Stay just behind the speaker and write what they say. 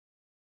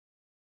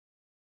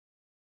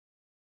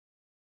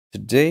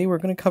Today we're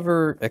going to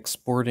cover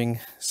exporting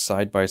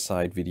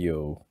side-by-side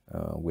video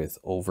with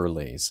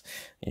overlays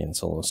in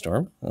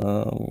SoloStorm.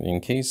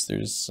 In case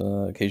there's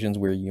occasions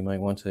where you might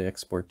want to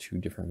export two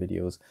different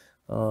videos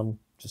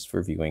just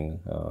for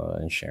viewing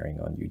and sharing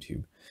on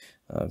YouTube.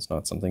 It's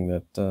not something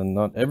that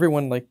not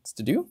everyone likes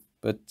to do,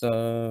 but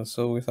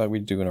so we thought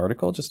we'd do an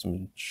article just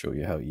to show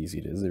you how easy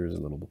it is. There's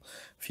a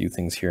few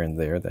things here and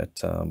there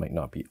that might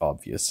not be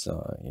obvious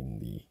in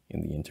the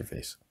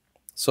interface.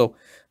 So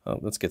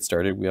let's get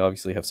started. We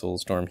obviously have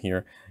SoloStorm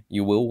here.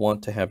 You will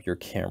want to have your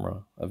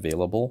camera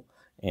available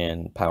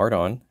and powered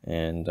on.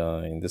 And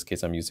in this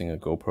case, I'm using a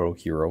GoPro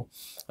Hero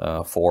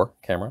 4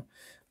 camera.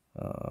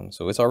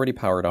 So it's already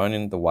powered on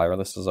and the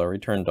wireless is already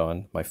turned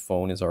on. My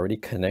phone is already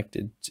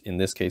connected, in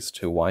this case,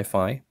 to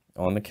Wi-Fi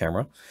on the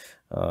camera.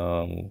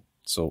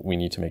 So we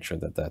need to make sure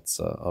that that's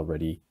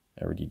already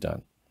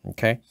done.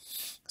 Okay,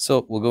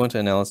 so we'll go into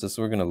analysis.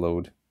 We're going to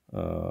load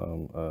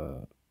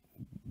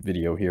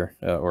video here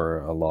or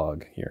a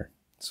log here.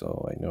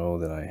 So I know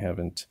that I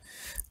haven't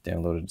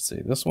downloaded,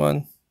 say, this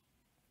one.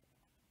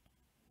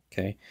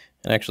 Okay,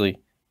 and actually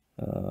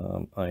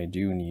I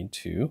do need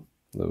to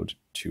load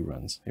two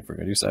runs if we're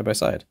going to do side by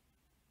side.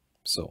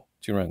 So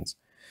two runs.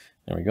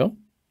 There we go.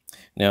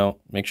 Now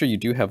make sure you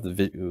do have the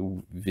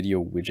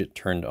video widget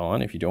turned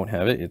on. If you don't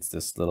have it, it's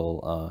this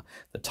little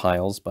the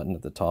tiles button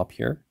at the top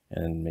here,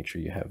 and make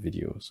sure you have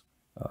videos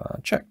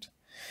checked.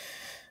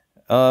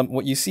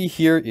 What you see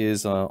here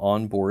is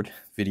onboard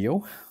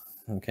video.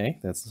 Okay,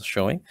 that's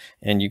showing,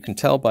 and you can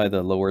tell by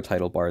the lower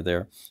title bar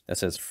there that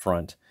says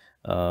front.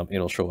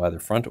 It'll show either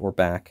front or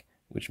back,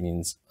 which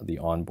means the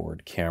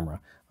onboard camera.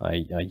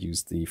 I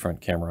use the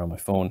front camera on my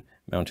phone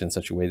mounted in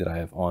such a way that I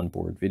have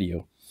onboard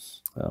video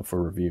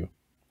for review.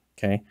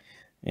 Okay,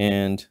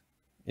 and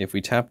if we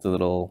tap the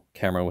little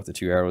camera with the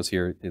two arrows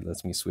here, it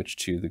lets me switch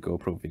to the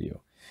GoPro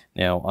video.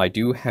 Now I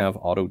do have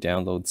auto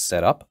download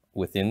set up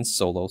within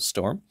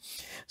SoloStorm.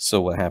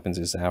 So what happens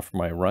is after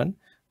my run,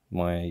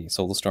 my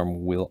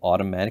SoloStorm will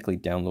automatically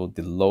download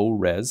the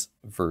low-res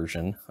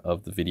version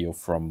of the video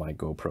from my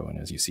GoPro. And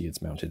as you see,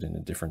 it's mounted in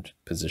a different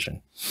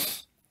position.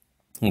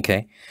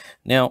 Okay,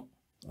 now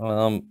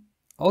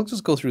I'll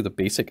just go through the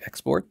basic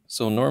export.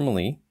 So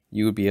normally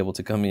you would be able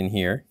to come in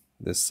here,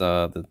 this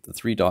the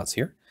three dots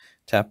here,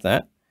 tap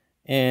that,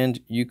 and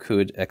you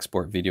could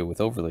export video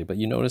with overlay, but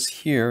you notice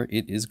here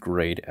it is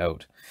grayed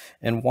out.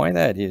 And why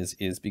that is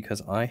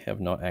because I have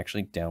not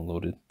actually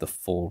downloaded the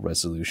full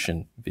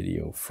resolution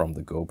video from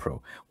the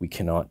GoPro. We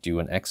cannot do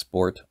an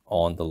export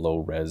on the low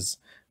res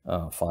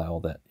file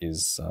that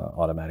is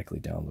automatically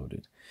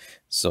downloaded.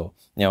 So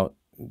now,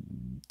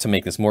 to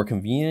make this more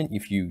convenient,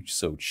 if you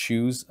so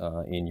choose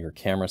in your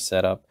camera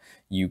setup,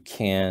 you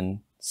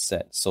can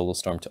set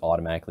SoloStorm to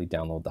automatically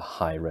download the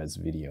high res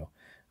video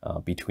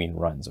between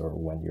runs or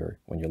when your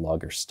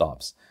logger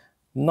stops.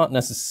 Not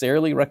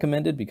necessarily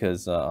recommended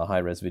because a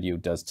high-res video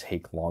does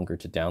take longer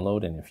to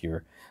download, and if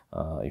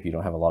you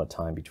don't have a lot of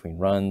time between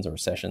runs or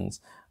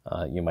sessions,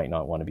 you might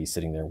not want to be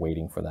sitting there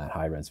waiting for that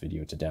high-res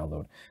video to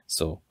download.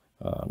 So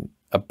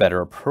a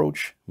better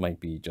approach might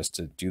be just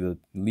to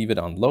leave it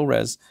on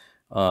low-res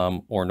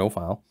or no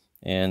file,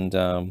 and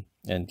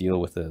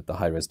deal with the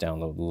high-res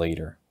download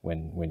later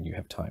when you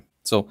have time.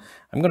 So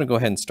I'm going to go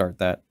ahead and start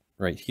that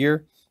right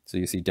here. So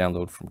you see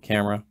download from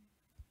camera,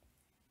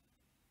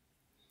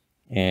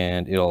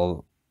 and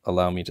it'll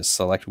allow me to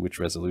select which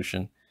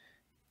resolution.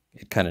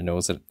 It kind of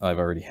knows that I've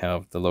already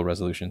have the low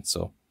resolution.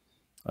 So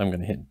I'm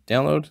going to hit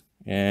download,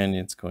 and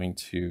it's going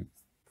to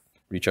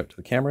reach out to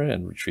the camera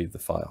and retrieve the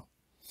file.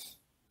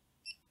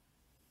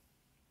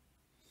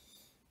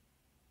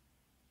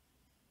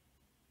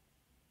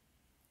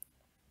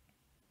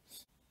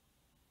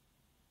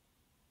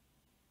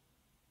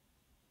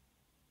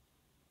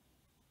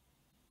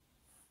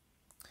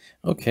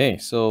 Okay,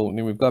 so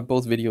we've got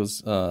both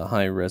videos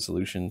high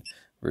resolution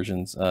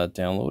versions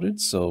downloaded.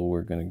 So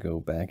we're going to go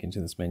back into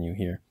this menu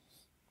here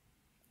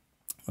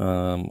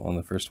on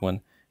the first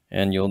one,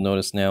 and you'll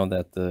notice now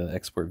that the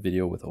export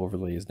video with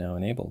overlay is now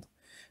enabled.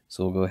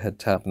 So we'll go ahead and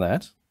tap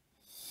that,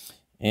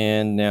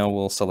 and now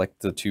we'll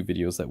select the two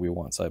videos that we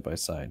want side by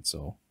side.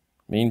 So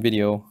main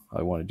video,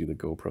 I want to do the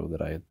GoPro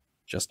that I had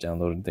just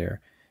downloaded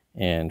there,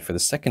 and for the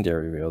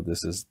secondary video,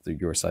 this is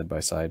your side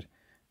by side.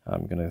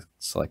 I'm going to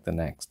select that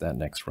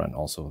next run,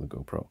 also the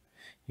GoPro.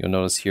 You'll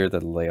notice here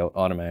that the layout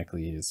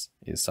automatically is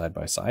side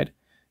by side.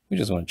 We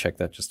just want to check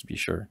that just to be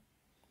sure.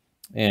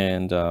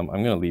 And I'm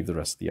going to leave the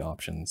rest of the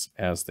options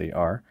as they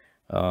are.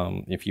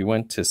 If you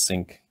went to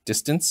sync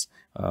distance,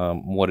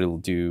 what it'll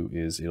do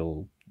is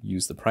it'll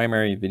use the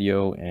primary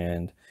video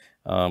and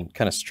kind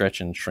of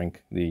stretch and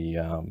shrink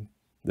the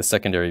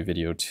secondary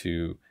video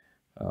to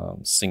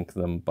sync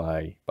them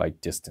by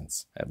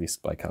distance, at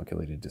least by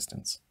calculated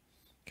distance.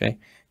 Okay,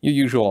 your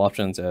usual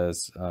options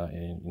as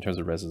in terms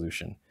of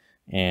resolution,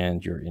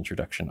 and your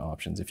introduction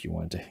options if you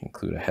want to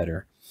include a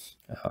header.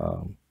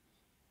 So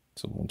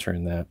we'll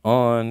turn that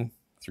on,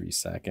 3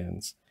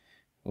 seconds.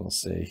 We'll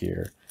say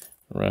here,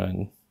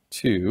 run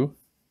 2,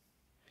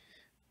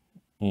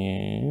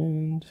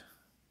 and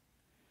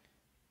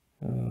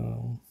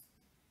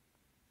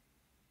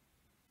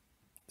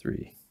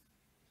 3.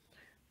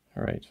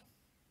 All right.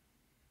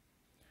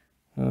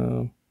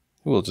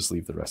 We'll just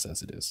leave the rest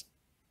as it is.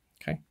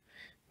 Okay.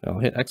 Now I'll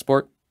hit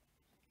export,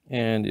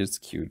 and it's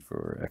queued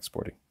for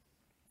exporting.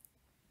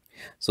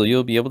 So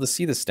you'll be able to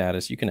see the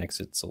status. You can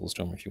exit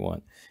SoloStorm if you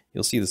want.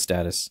 You'll see the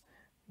status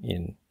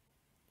in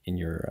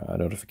your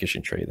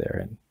notification tray there,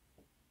 and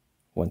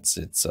once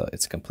it's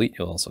complete,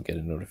 you'll also get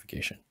a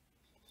notification.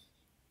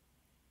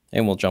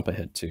 And we'll jump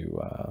ahead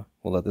to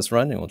we'll let this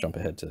run, and we'll jump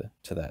ahead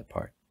to that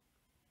part.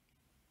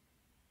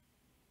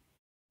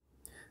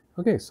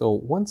 Okay, so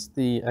once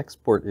the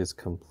export is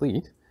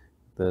complete,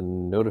 the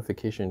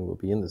notification will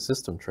be in the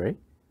system tray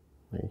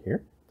right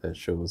here that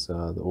shows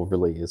the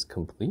overlay is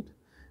complete.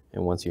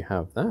 And once you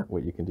have that,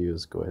 what you can do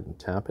is go ahead and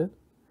tap it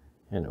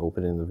and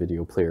open in the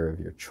video player of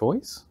your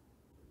choice.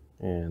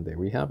 And there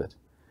we have it,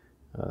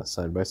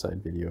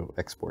 side-by-side video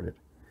exported.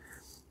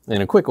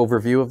 And a quick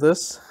overview of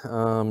this,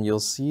 you'll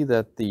see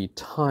that the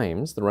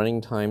times, the running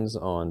times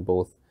on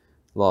both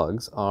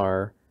logs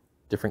are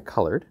different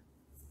colored.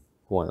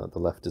 One on the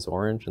left is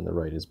orange and the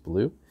right is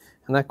blue.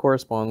 And that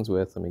corresponds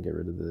with, let me get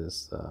rid of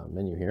this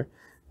menu here,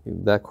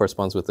 that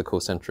corresponds with the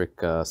concentric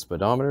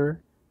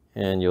speedometer,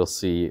 and you'll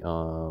see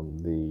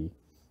the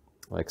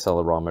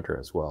accelerometer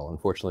as well.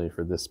 Unfortunately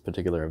for this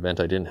particular event,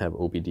 I didn't have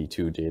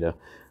OBD2 data.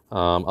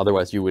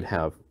 Otherwise you would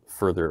have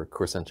further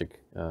concentric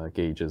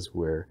gauges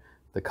where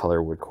the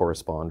color would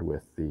correspond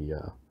with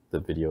the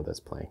video that's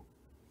playing.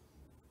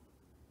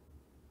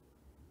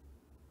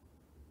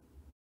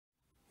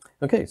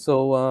 Okay,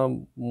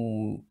 so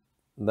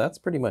that's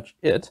pretty much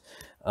it.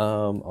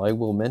 I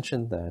will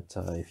mention that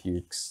if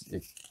you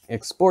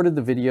exported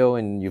the video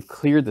and you've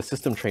cleared the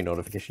system tray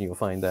notification, you'll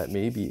find that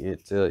maybe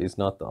it is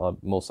not the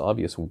most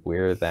obvious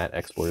where that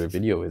exported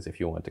video is if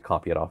you want to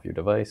copy it off your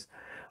device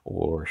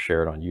or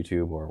share it on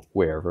YouTube or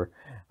wherever.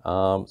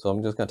 So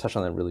I'm just going to touch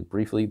on that really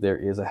briefly. There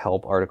is a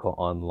help article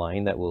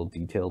online that will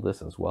detail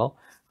this as well.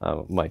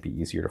 It might be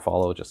easier to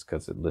follow just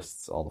because it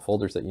lists all the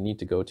folders that you need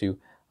to go to.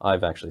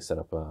 I've actually set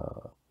up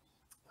a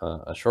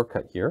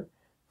shortcut here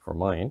for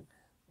mine,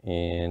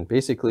 and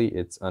basically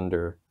it's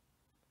under,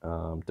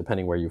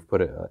 depending where you've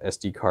put it,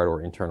 SD card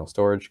or internal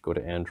storage, go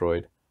to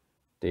Android,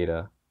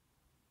 data,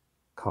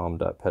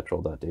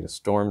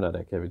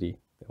 com.petrel.datastorm.activity.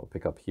 It will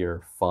pick up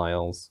here,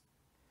 files,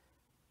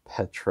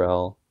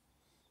 Petrel,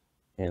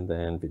 and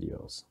then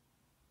videos.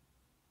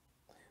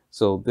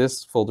 So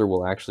this folder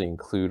will actually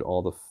include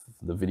all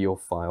the video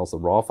files, the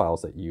raw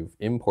files that you've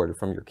imported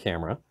from your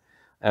camera,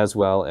 as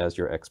well as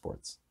your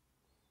exports.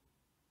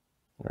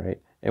 All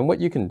right, and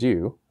what you can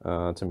do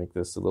to make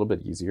this a little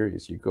bit easier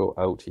is you go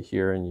out to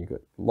here and you go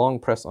long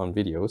press on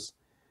videos,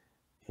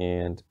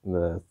 and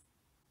the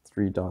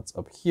 3 dots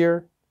up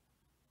here,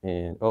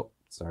 and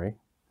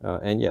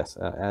and yes,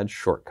 add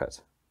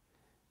shortcut.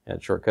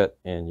 Add shortcut,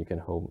 and you can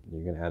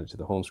add it to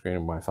the home screen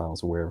of My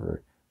Files,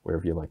 wherever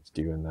you like to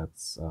do, and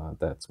that's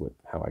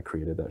how I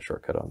created that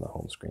shortcut on the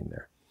home screen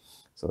there.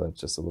 So that's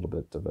just a little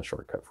bit of a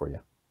shortcut for you.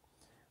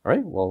 All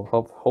right, well,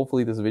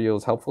 hopefully this video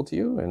is helpful to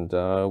you, and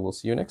we'll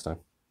see you next time.